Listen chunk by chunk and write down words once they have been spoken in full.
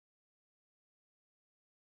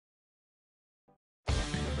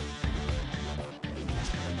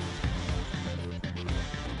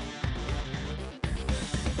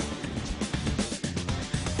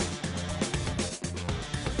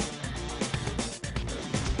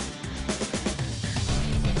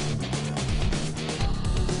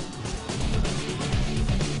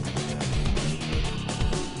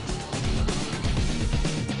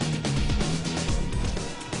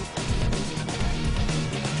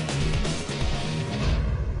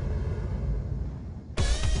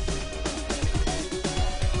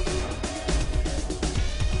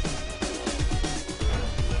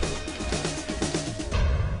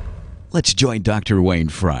Let's join Dr. Wayne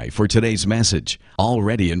Fry for today's message,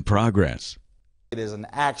 already in progress. It is an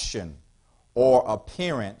action or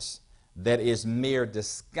appearance that is mere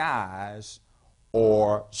disguise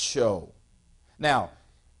or show. Now,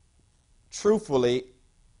 truthfully,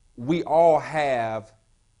 we all have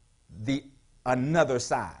the another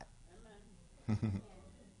side.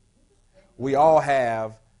 We all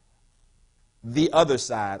have the other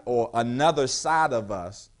side or another side of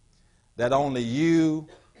us that only you,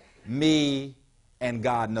 me, and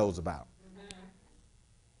God knows about.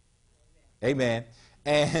 Amen.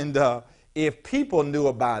 And if people knew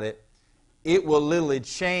about it, it will literally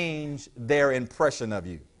change their impression of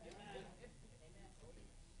you.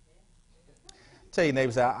 Tell your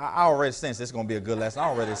neighbors, I already sense this is going to be a good lesson. I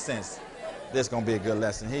already sense this is going to be a good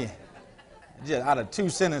lesson. Just out of 2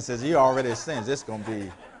 sentences, you already sense this is going to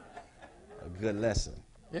be a good lesson.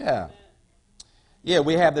 Yeah. Yeah,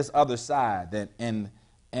 we have this other side.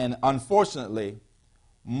 And unfortunately,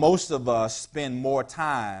 most of us spend more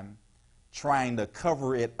time trying to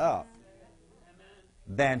cover it up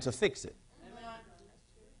than to fix it.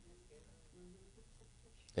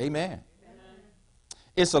 Amen.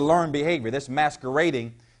 It's a learned behavior. This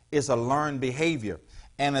masquerading is a learned behavior.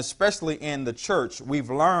 And especially in the church, we've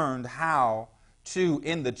learned how to,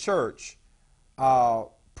 in the church,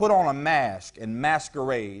 put on a mask and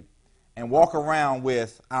masquerade and walk around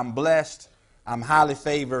with, I'm blessed, I'm highly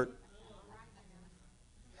favored,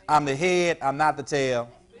 I'm the head, I'm not the tail,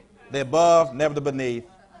 the above, never the beneath.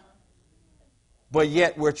 But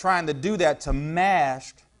yet we're trying to do that to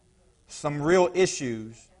mask some real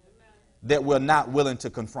issues that we're not willing to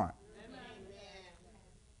confront.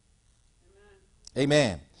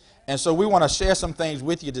 Amen. And so we want to share some things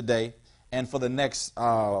with you today and for the next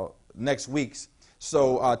weeks.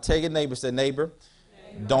 So tell your neighbor, say, neighbor,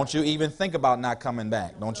 don't you even think about not coming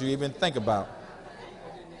back. Don't you even think about.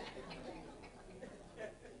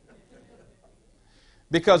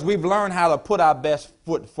 Because we've learned how to put our best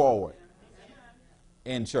foot forward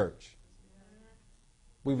in church.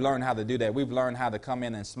 We've learned how to do that. We've learned how to come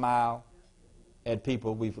in and smile at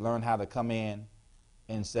people. We've learned how to come in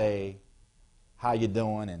and say, how you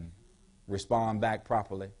doing, and respond back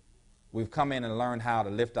properly. We've come in and learned how to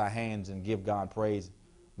lift our hands and give God praise.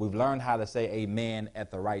 We've learned how to say amen at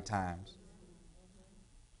the right times.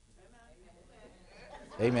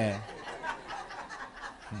 Amen.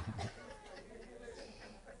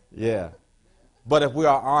 Yeah. But if we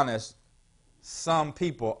are honest, some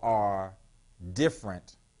people are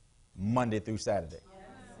different Monday through Saturday.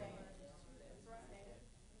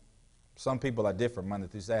 Some people are different Monday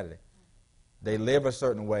through Saturday. They live a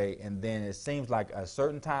certain way, and then it seems like a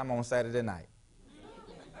certain time on Saturday night,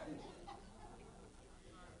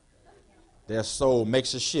 their soul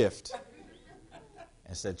makes a shift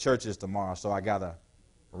and said, church is tomorrow, so I got to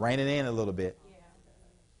rein it in a little bit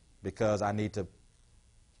because I need to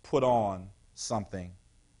put on something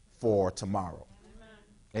for tomorrow.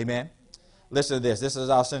 Amen. Listen to this. This is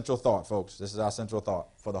our central thought, folks. This is our central thought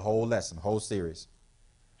for the whole lesson, whole series.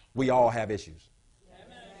 We all have issues.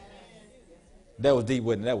 That was deep,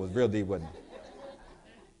 wasn't it? That was real deep, wasn't it?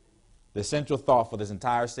 The central thought for this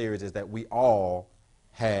entire series is that we all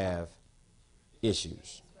have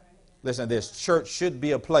issues. Listen to this. Church should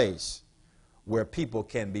be a place where people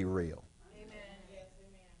can be real.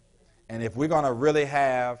 And if we're going to really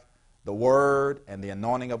have the word and the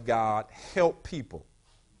anointing of God help people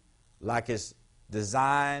like it's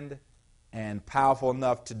designed and powerful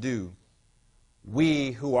enough to do,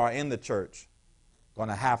 we who are in the church going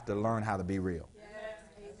to have to learn how to be real.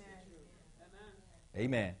 Yes.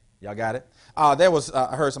 Amen. Y'all got it? I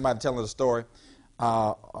heard somebody telling a story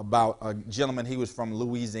about a gentleman. He was from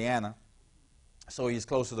Louisiana, so he's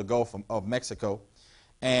close to the Gulf of Mexico.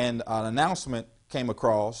 And an announcement came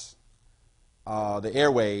across the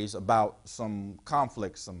airways about some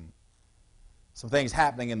conflicts, some things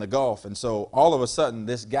happening in the Gulf. And so all of a sudden,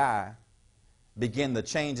 this guy began to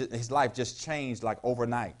change. His life just changed like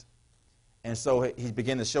overnight. And so he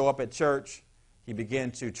began to show up at church. He began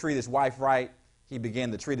to treat his wife right. He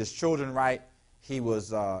began to treat his children right. He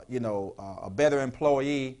was, a better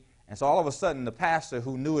employee. And so all of a sudden, the pastor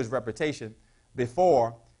who knew his reputation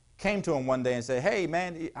before came to him one day and said, hey,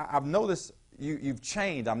 man, I've noticed you've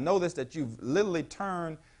changed. I've noticed that you've literally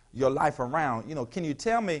turned your life around. Can you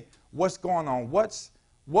tell me what's going on? What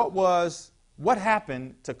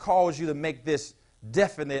happened to cause you to make this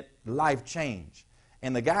definite life change?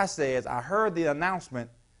 And the guy says, I heard the announcement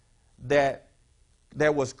that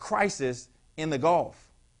there was crisis in the Gulf.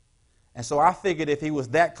 And so I figured if he was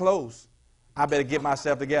that close, I better get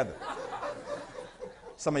myself together.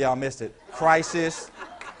 Some of y'all missed it. Crisis.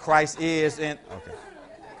 Christ is in. Okay.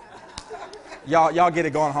 Y'all get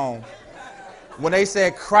it going home. When they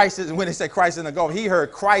said Christ is in the Gulf, he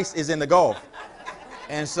heard Christ is in the Gulf.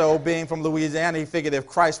 And so being from Louisiana, he figured if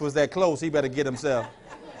Christ was that close, he better get himself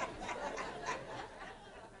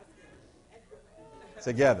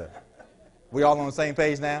together. We all on the same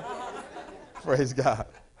page now? Praise God.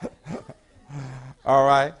 All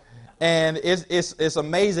right. And it's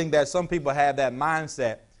amazing that some people have that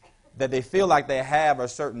mindset that they feel like they have a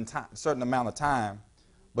certain amount of time,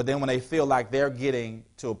 but then when they feel like they're getting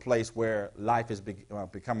to a place where life is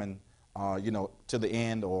becoming, to the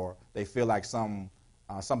end, or they feel like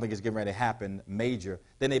something is getting ready to happen major,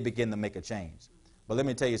 then they begin to make a change. But let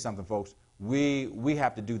me tell you something, folks. We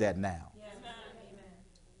have to do that now. Yes.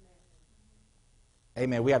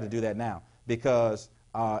 Amen. We have to do that now, because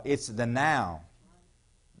it's the now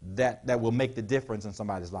that will make the difference in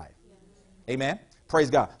somebody's life. Amen. Praise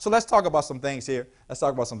God. So let's talk about some things here. Let's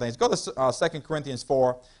talk about some things. Go to 2 Corinthians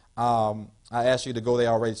 4. I asked you to go there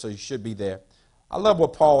already, so you should be there. I love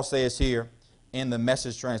what Paul says here in the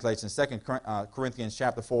Message translation, 2 Corinthians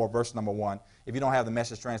chapter 4, verse number 1. If you don't have the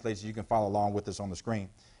Message translation, you can follow along with us on the screen.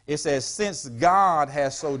 It says, since God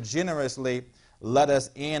has so generously let us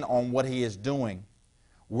in on what he is doing,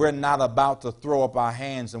 we're not about to throw up our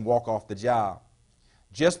hands and walk off the job.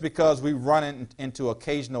 Just because we run into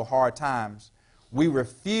occasional hard times, we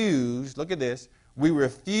refuse, look at this, we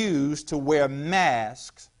refuse to wear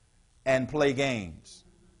masks and play games.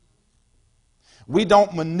 We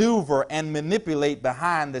don't maneuver and manipulate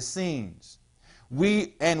behind the scenes.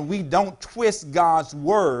 We don't twist God's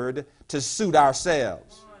word to suit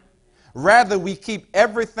ourselves. Rather, we keep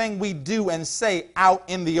everything we do and say out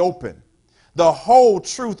in the open, the whole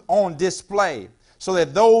truth on display, so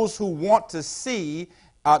that those who want to see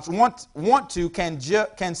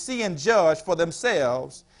can see and judge for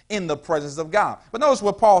themselves in the presence of God. But notice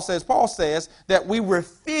what Paul says. Paul says that we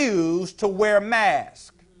refuse to wear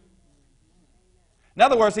masks. In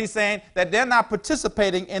other words, he's saying that they're not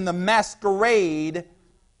participating in the masquerade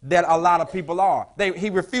that a lot of people are.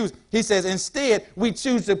 He refused. He says, instead, we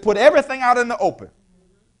choose to put everything out in the open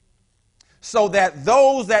so that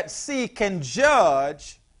those that see can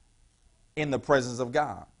judge in the presence of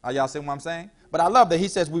God. Are y'all seeing what I'm saying? But I love that he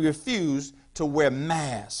says we refuse to wear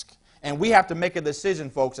masks. And we have to make a decision,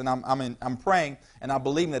 folks, and I'm praying and I'm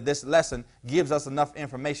believing that this lesson gives us enough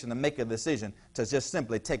information to make a decision to just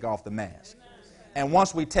simply take off the mask. Amen. And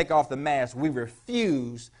once we take off the mask, we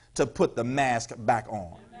refuse to put the mask back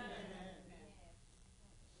on.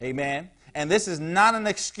 Amen. Amen. And this is not an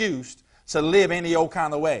excuse to live any old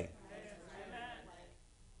kind of way.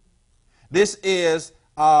 This is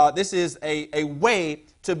a way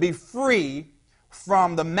to be free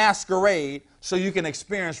from the masquerade so you can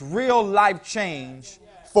experience real life change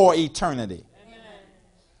for eternity.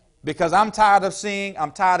 Because I'm tired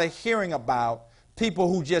of hearing about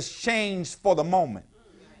people who just change for the moment.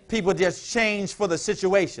 People just change for the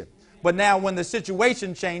situation. But now when the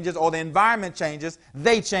situation changes or the environment changes,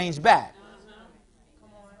 they change back.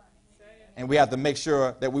 And we have to make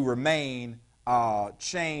sure that we remain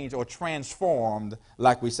changed or transformed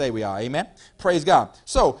like we say we are. Amen. Praise God.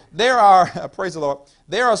 So there are, praise the Lord,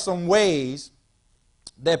 there are some ways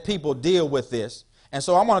that people deal with this. And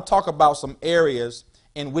so I want to talk about some areas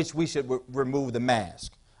in which we should remove the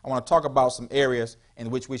mask. I want to talk about some areas in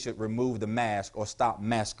which we should remove the mask or stop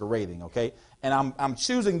masquerading, okay? And I'm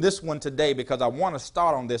choosing this one today because I want to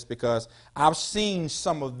start on this because I've seen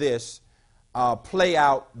some of this play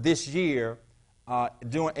out this year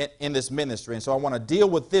in this ministry. And so I want to deal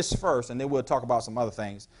with this first, and then we'll talk about some other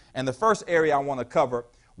things. And the first area I want to cover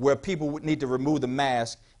where people need to remove the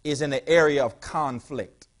mask is in the area of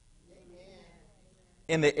conflict.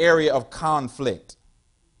 In the area of conflict.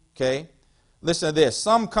 Okay? Listen to this.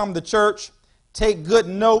 Some come to church, take good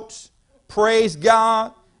notes, praise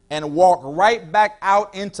God, and walk right back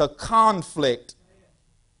out into conflict,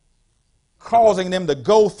 causing them to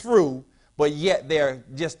go through, but yet they're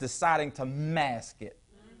just deciding to mask it.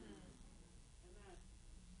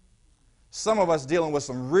 Some of us dealing with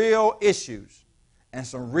some real issues and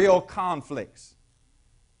some real conflicts.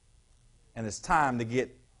 And it's time to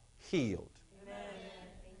get healed.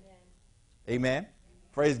 Amen.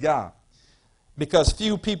 Praise God. Because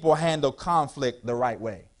few people handle conflict the right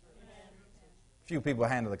way. Few people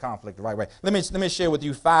handle the conflict the right way. Let me share with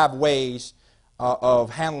you 5 ways of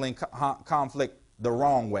handling conflict the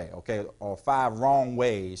wrong way, okay? Or 5 wrong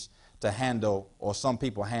ways to handle, or some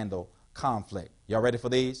people handle conflict. Y'all ready for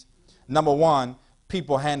these? Number 1,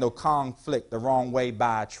 people handle conflict the wrong way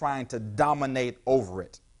by trying to dominate over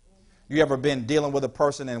it. You ever been dealing with a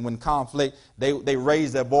person and when conflict, they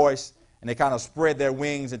raise their voice and they kind of spread their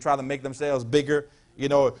wings and try to make themselves bigger? You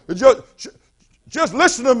know, Just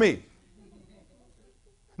listen to me.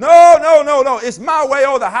 No, no, no, no. It's my way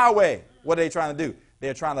or the highway. What are they trying to do?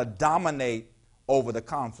 They're trying to dominate over the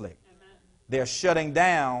conflict. They're shutting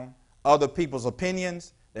down other people's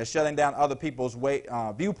opinions. They're shutting down other people's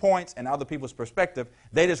viewpoints and other people's perspective.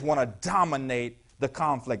 They just want to dominate the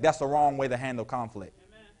conflict. That's the wrong way to handle conflict.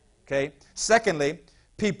 Okay. Secondly,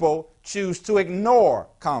 people choose to ignore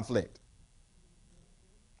conflict.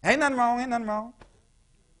 Ain't nothing wrong. Ain't nothing wrong.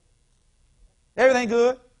 Everything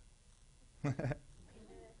good.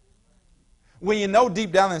 When you know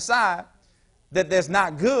deep down inside that there's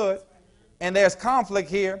not good and there's conflict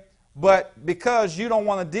here, but because you don't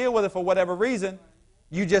want to deal with it for whatever reason,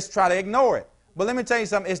 you just try to ignore it. But let me tell you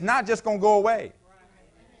something, it's not just going to go away.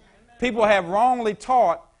 People have wrongly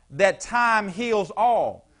taught that time heals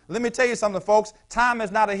all. Let me tell you something, folks, time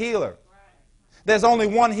is not a healer. There's only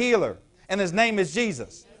one healer, and his name is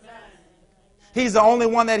Jesus. He's the only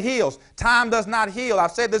one that heals. Time does not heal.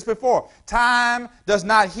 I've said this before. Time does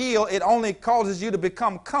not heal. It only causes you to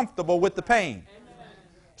become comfortable with the pain.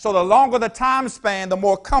 So the longer the time span, the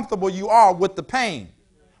more comfortable you are with the pain.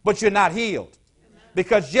 But you're not healed.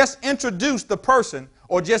 Because just introduce the person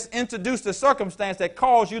or just introduce the circumstance that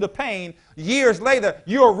caused you the pain. Years later,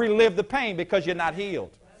 you'll relive the pain because you're not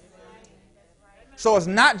healed. So it's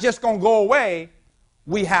not just going to go away.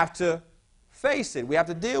 We have to face it. We have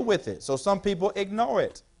to deal with it. So some people ignore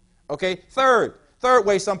it. Okay. Third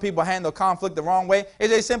way some people handle conflict the wrong way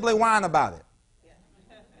is they simply whine about it.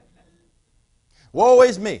 Woe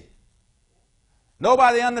is me.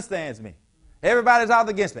 Nobody understands me. Everybody's out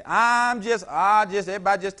against me.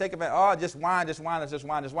 Everybody just take it back. Oh, just whine. What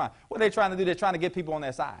are they trying to do? They're trying to get people on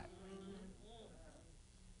their side.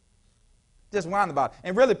 Just whine about it.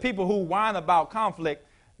 And really people who whine about conflict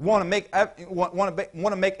want to make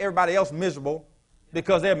everybody else miserable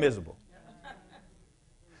because they're miserable.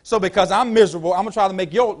 So because I'm miserable, I'm going to try to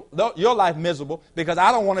make your life miserable because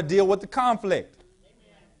I don't want to deal with the conflict.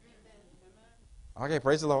 Okay,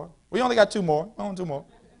 praise the Lord. We only got two more.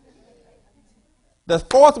 The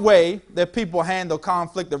fourth way that people handle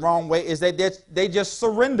conflict the wrong way is they just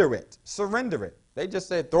surrender it. Surrender it. They just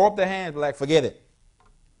say, throw up their hands, like, forget it.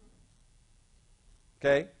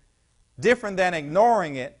 Okay? Different than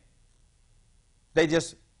ignoring it, they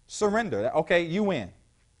just surrender. Okay, you win.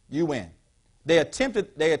 You win. They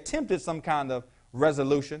attempted some kind of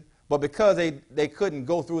resolution, but because they couldn't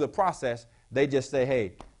go through the process, they just say,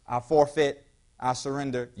 hey, I forfeit, I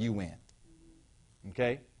surrender, you win.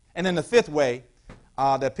 Okay? And then the fifth way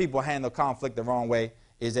that people handle conflict the wrong way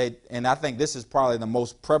is and I think this is probably the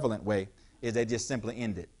most prevalent way, is they just simply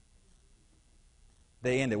end it.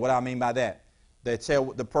 They end it. What do I mean by that? They tell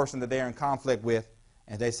the person that they're in conflict with,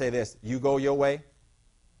 and they say this, you go your way,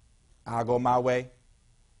 I'll go my way,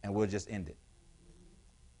 and we'll just end it.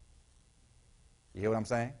 You hear what I'm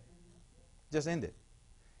saying? Just end it.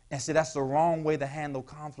 And see, that's the wrong way to handle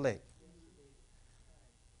conflict.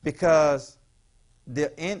 Because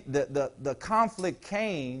the conflict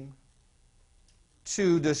came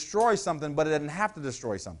to destroy something, but it didn't have to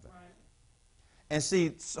destroy something. Right. And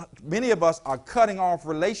see, many of us are cutting off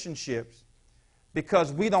relationships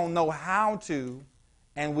because we don't know how to,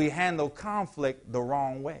 and we handle conflict the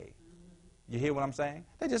wrong way. You hear what I'm saying?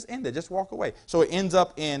 They just end it, just walk away. So it ends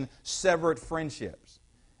up in severed friendships.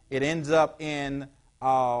 It ends up in,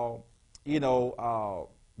 breakups.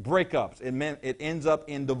 It ends up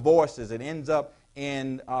in divorces. It ends up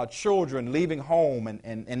in children leaving home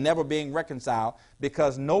and never being reconciled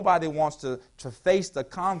because nobody wants to face the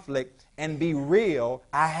conflict and be real.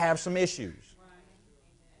 I have some issues.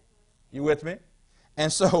 You with me?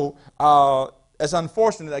 And so it's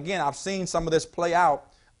unfortunate. Again, I've seen some of this play out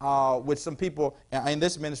with some people in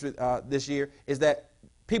this ministry this year, is that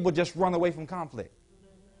people just run away from conflict.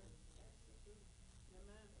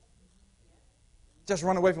 Just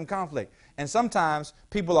run away from conflict. And sometimes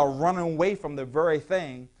people are running away from the very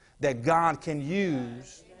thing that God can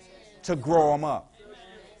use to grow them up.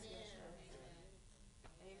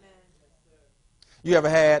 You ever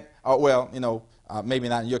had, maybe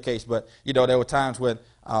not in your case, but, there were times when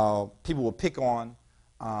people would pick on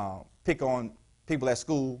people at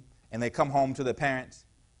school, and they come home to their parents,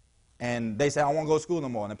 and they say, I don't want to go to school no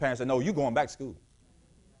more. And the parents say, no, you're going back to school.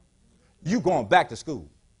 You going back to school.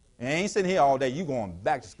 And I ain't sitting here all day. You going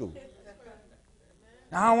back to school.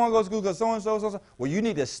 I don't want to go to school because so-and-so, so-and-so. Well, you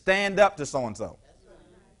need to stand up to so-and-so.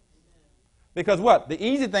 Because what? The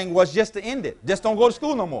easy thing was just to end it. Just don't go to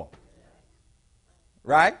school no more.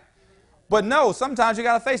 Right? But no, sometimes you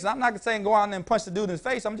got to face it. I'm not saying go out and punch the dude in his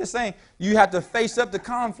face. I'm just saying you have to face up the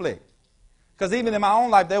conflict. Because even in my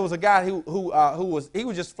own life, there was a guy who was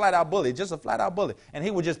just flat out bully, just a flat out bully. And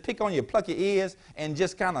he would just pick on you, pluck your ears, and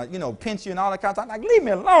just kind of, pinch you and all that kind of stuff. Like, leave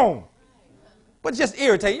me alone. But just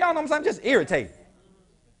irritate. Y'all know what I'm saying? Just irritate.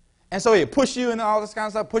 And so he'd push you and all this kind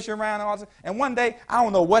of stuff, push you around and all this. And one day, I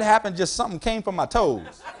don't know what happened, just something came from my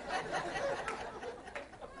toes.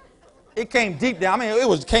 It came deep down. I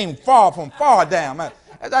mean, came far down. Man.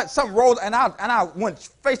 Something rolled, and I went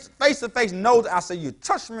face to face, nose. I said, you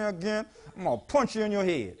touch me again, I'm going to punch you in your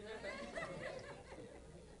head.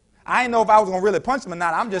 I didn't know if I was going to really punch him or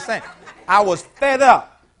not. I'm just saying, I was fed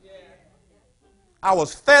up. I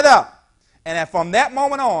was fed up. And from that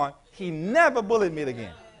moment on, he never bullied me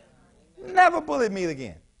again. Never bullied me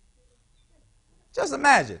again. Just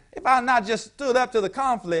imagine, if I had not just stood up to the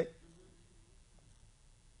conflict,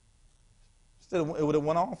 it would have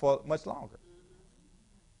went on for much longer.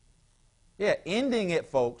 Yeah, ending it,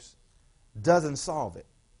 folks, doesn't solve it.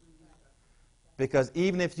 Because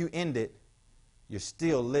even if you end it, you're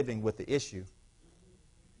still living with the issue.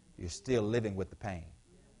 You're still living with the pain.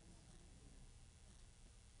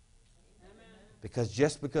 Because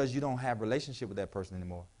just because you don't have a relationship with that person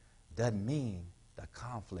anymore doesn't mean the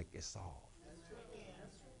conflict is solved.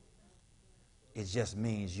 It just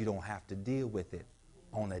means you don't have to deal with it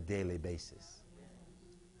on a daily basis.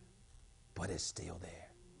 But it's still there.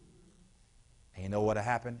 And you know what'll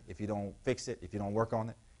happen if you don't fix it, if you don't work on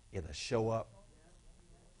it? It'll show up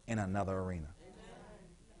in another arena.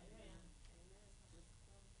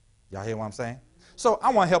 Y'all hear what I'm saying? So I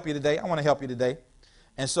want to help you today.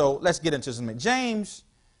 And so let's get into something. James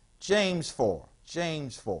 4.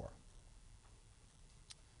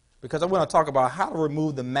 Because I'm going to talk about how to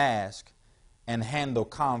remove the mask and handle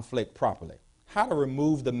conflict properly. How to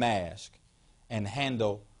remove the mask and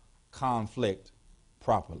handle conflict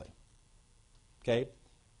properly. Okay?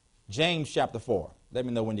 James chapter 4. Let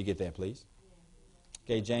me know when you get there, please.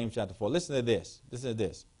 Okay, James chapter 4. Listen to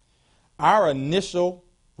this. Our initial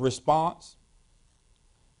response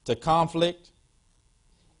to conflict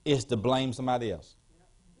is to blame somebody else.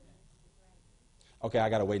 Okay, I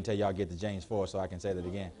got to wait until y'all get to James 4 so I can say that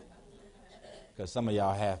again. Because some of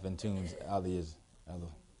y'all half in tunes.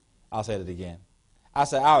 I'll say that again. I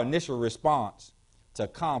said our initial response to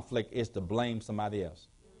conflict is to blame somebody else.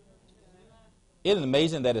 Isn't it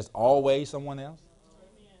amazing that it's always someone else?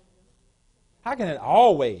 How can it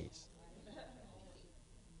always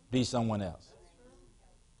be someone else?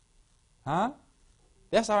 Huh?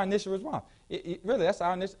 That's our initial response. Really, that's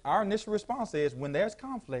our initial response is when there's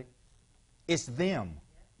conflict, it's them.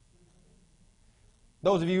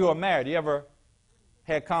 Those of you who are married, you ever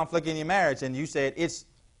had conflict in your marriage and you said, it's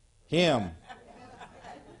him.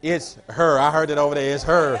 It's her. I heard it over there. It's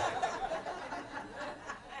her.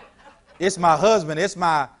 It's my husband. It's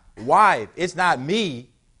my wife. It's not me.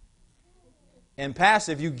 And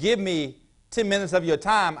Pastor, if you give me 10 minutes of your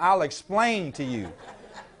time, I'll explain to you.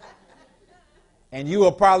 And you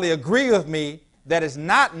will probably agree with me that it's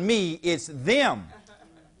not me, it's them.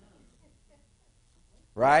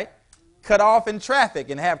 Right? Cut off in traffic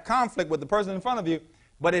and have conflict with the person in front of you.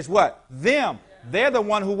 But it's what? Them. They're the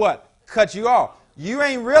one who what? Cut you off. You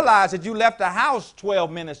ain't realized that you left the house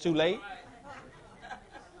 12 minutes too late.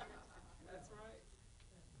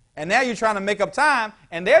 And now you're trying to make up time,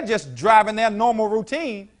 and they're just driving their normal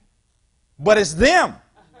routine, but it's them.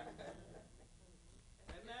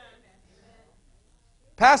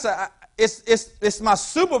 Pastor, it's my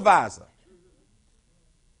supervisor.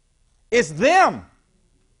 It's them.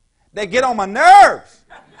 They get on my nerves.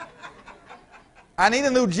 I need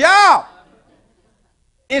a new job.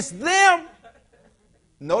 It's them.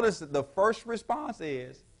 Notice that the first response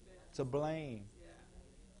is to blame.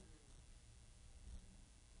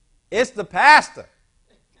 It's the pastor.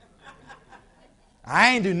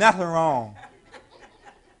 I ain't do nothing wrong.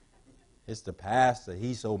 It's the pastor.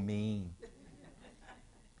 He's so mean.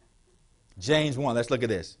 James 1, let's look at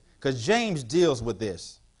this. Because James deals with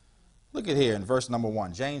this. Look at here in verse number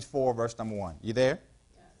 1. James 4, verse number 1. You there?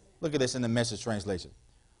 Look at this in the Message translation.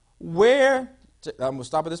 I'm going to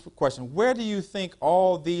stop at this question. Where do you think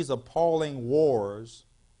all these appalling wars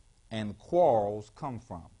and quarrels come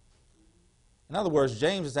from? In other words,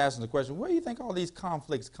 James is asking the question, where do you think all these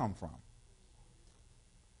conflicts come from?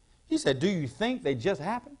 He said, do you think they just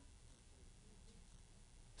happened?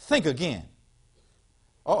 Think again.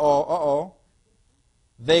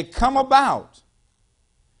 They come about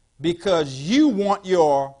because you want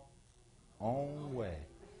your own way.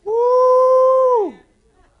 Woo!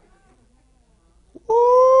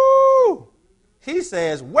 Woo! He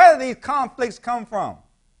says, where do these conflicts come from?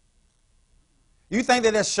 You think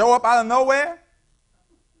they just show up out of nowhere?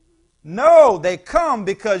 No, they come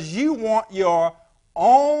because you want your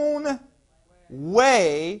own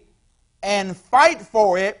way and fight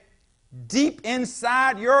for it deep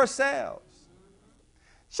inside yourselves.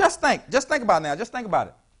 Just think about it now. Just think about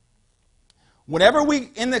it. Whenever we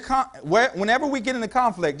get into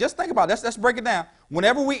conflict, just think about it. Let's break it down.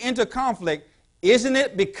 Whenever we enter conflict, isn't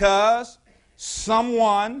it because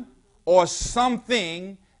someone or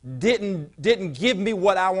something didn't give me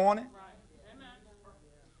what I wanted?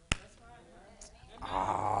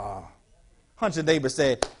 Hunch and David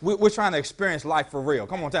said, we're trying to experience life for real.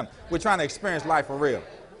 Come on, tell me. We're trying to experience life for real.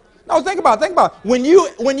 No, think about it. When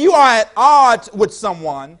you are at odds with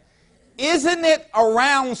someone, isn't it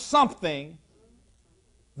around something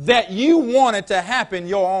that you wanted to happen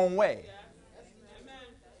your own way?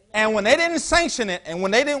 And when they didn't sanction it, and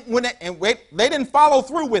they didn't follow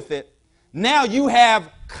through with it, now you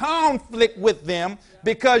have conflict with them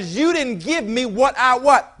because you didn't give me what I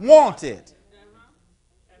wanted.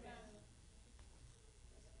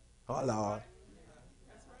 Oh, Lord.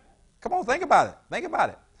 Come on, think about it. Think about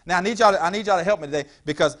it. Now, I need y'all to help me today,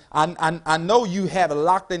 because I know you have it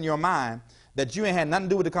locked in your mind that you ain't had nothing to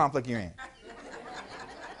do with the conflict you're in.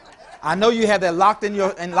 I know you have that locked in.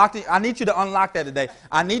 I need you to unlock that today.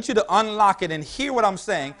 I need you to unlock it and hear what I'm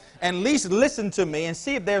saying, and at least listen to me and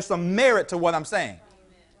see if there's some merit to what I'm saying.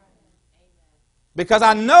 Because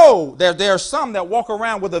I know there are some that walk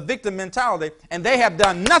around with a victim mentality, and they have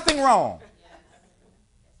done nothing wrong.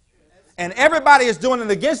 And everybody is doing it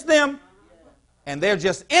against them, and they're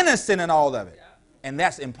just innocent in all of it. And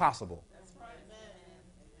that's impossible.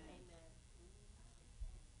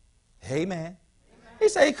 Amen. He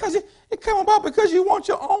said, because it come about because you want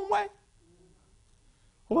your own way.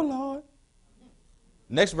 Oh, Lord.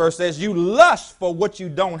 Next verse says, you lust for what you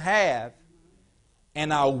don't have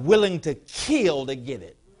and are willing to kill to get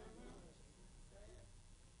it.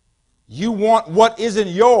 You want what isn't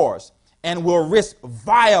yours and will risk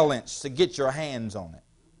violence to get your hands on it.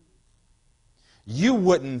 You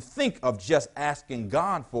wouldn't think of just asking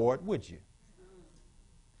God for it, would you?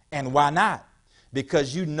 And why not?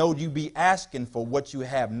 Because you know you'd be asking for what you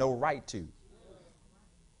have no right to.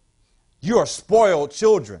 You're spoiled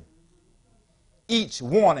children, each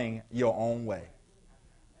wanting your own way.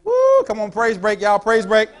 Woo, come on, praise break, y'all. Praise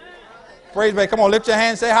break. Praise break. Come on, lift your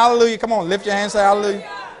hand, say hallelujah. Come on, lift your hand, say hallelujah.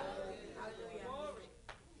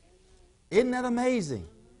 Isn't that amazing?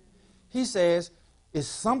 He says, it's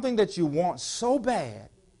something that you want so bad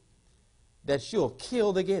that you'll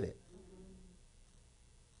kill to get it.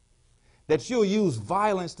 That you'll use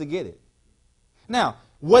violence to get it. Now,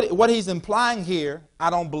 what he's implying here, I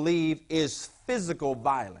don't believe, is physical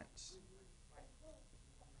violence.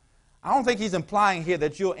 I don't think he's implying here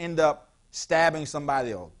that you'll end up stabbing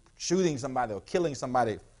somebody or shooting somebody or killing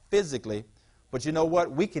somebody physically. But you know what?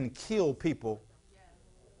 We can kill people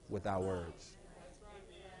with our words.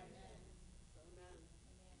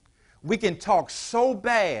 We can talk so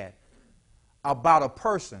bad about a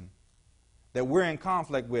person that we're in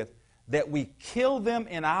conflict with that we kill them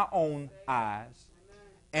in our own eyes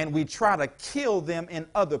and we try to kill them in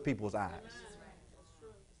other people's eyes.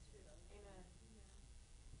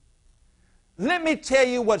 Let me tell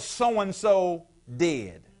you what so-and-so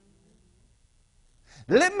did.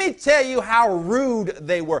 Let me tell you how rude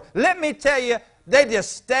they were. Let me tell you, they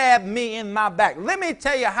just stabbed me in my back. Let me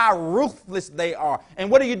tell you how ruthless they are.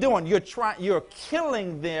 And what are you doing? You're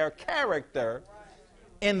killing their character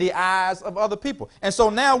in the eyes of other people. And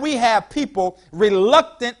so now we have people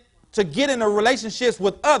reluctant to get into relationships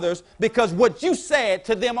with others because what you said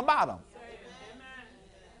to them about them.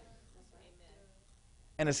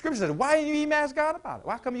 And the scripture says, why didn't you even ask God about it?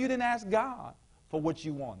 Why come you didn't ask God for what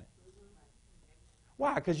you wanted?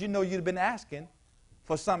 Why? Because you know you'd have been asking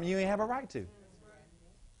for something you ain't have a right to.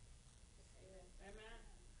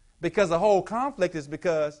 Because the whole conflict is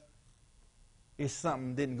because it's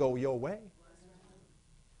something didn't go your way.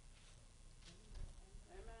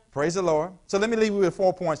 Praise the Lord. So let me leave you with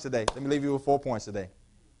 4 points today.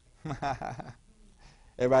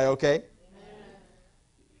 Everybody okay? Amen.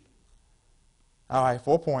 All right,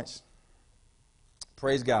 4 points.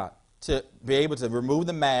 Praise God. To be able to remove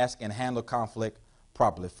the mask and handle conflict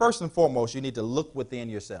properly. First and foremost, you need to look within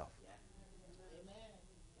yourself.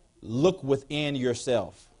 Look within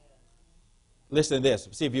yourself. Listen to this.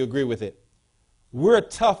 See if you agree with it. We're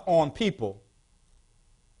tough on people,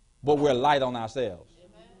 but we're light on ourselves.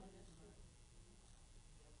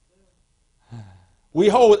 We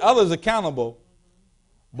hold others accountable,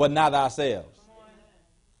 but not ourselves.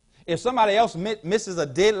 If somebody else misses a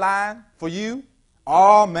deadline for you,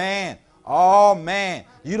 oh man, Oh, man,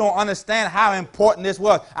 you don't understand how important this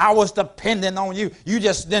was. I was depending on you. You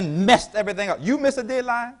just then messed everything up. You missed a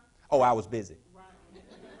deadline? Oh, I was busy.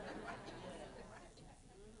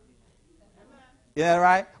 Yeah,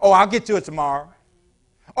 right? Oh, I'll get to it tomorrow.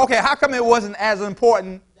 Okay, how come it wasn't as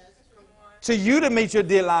important to you to meet your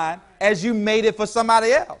deadline as you made it for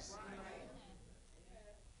somebody else?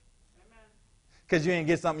 Because you didn't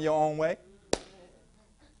get something your own way?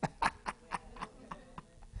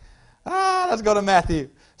 Let's go to Matthew.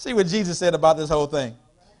 See what Jesus said about this whole thing.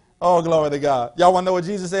 Oh, glory to God. Y'all want to know what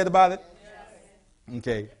Jesus said about it?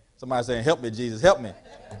 Okay. Somebody saying, help me, Jesus, help me.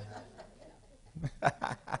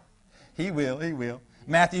 He will, he will.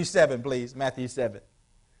 Matthew 7, please. Matthew 7.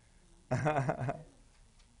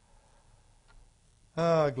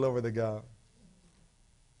 Oh, glory to God.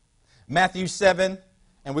 Matthew 7,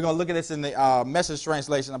 and we're going to look at this in the Message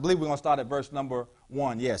translation. I believe we're going to start at verse number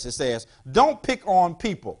 1. Yes, it says, don't pick on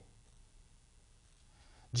people.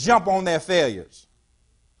 Jump on their failures.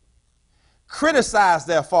 Criticize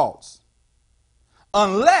their faults.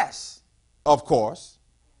 Unless, of course,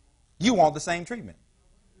 you want the same treatment.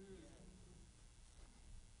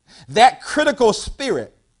 That critical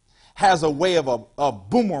spirit has a way of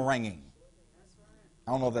boomeranging.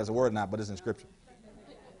 I don't know if that's a word or not, but it's in Scripture.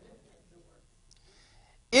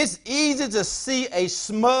 It's easy to see a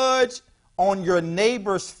smudge on your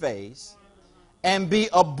neighbor's face and be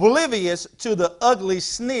oblivious to the ugly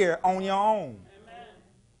sneer on your own.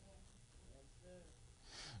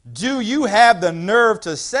 Do you have the nerve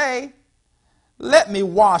to say, let me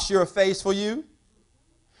wash your face for you,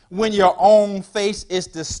 when your own face is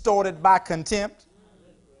distorted by contempt?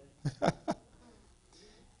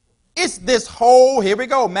 It's this whole, here we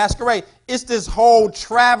go, masquerade. It's this whole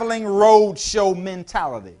traveling road show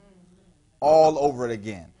mentality all over it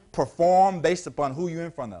again. Perform based upon who you're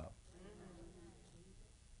in front of.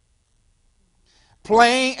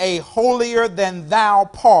 Playing a holier than thou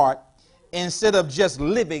part instead of just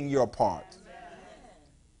living your part.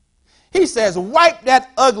 He says, wipe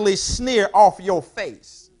that ugly sneer off your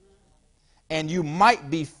face, and you might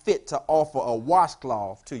be fit to offer a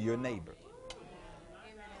washcloth to your neighbor.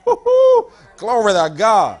 Woo-hoo! Glory to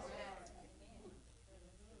God.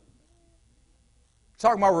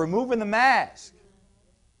 Talking about removing the mask.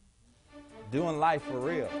 Doing life for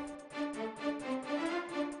real.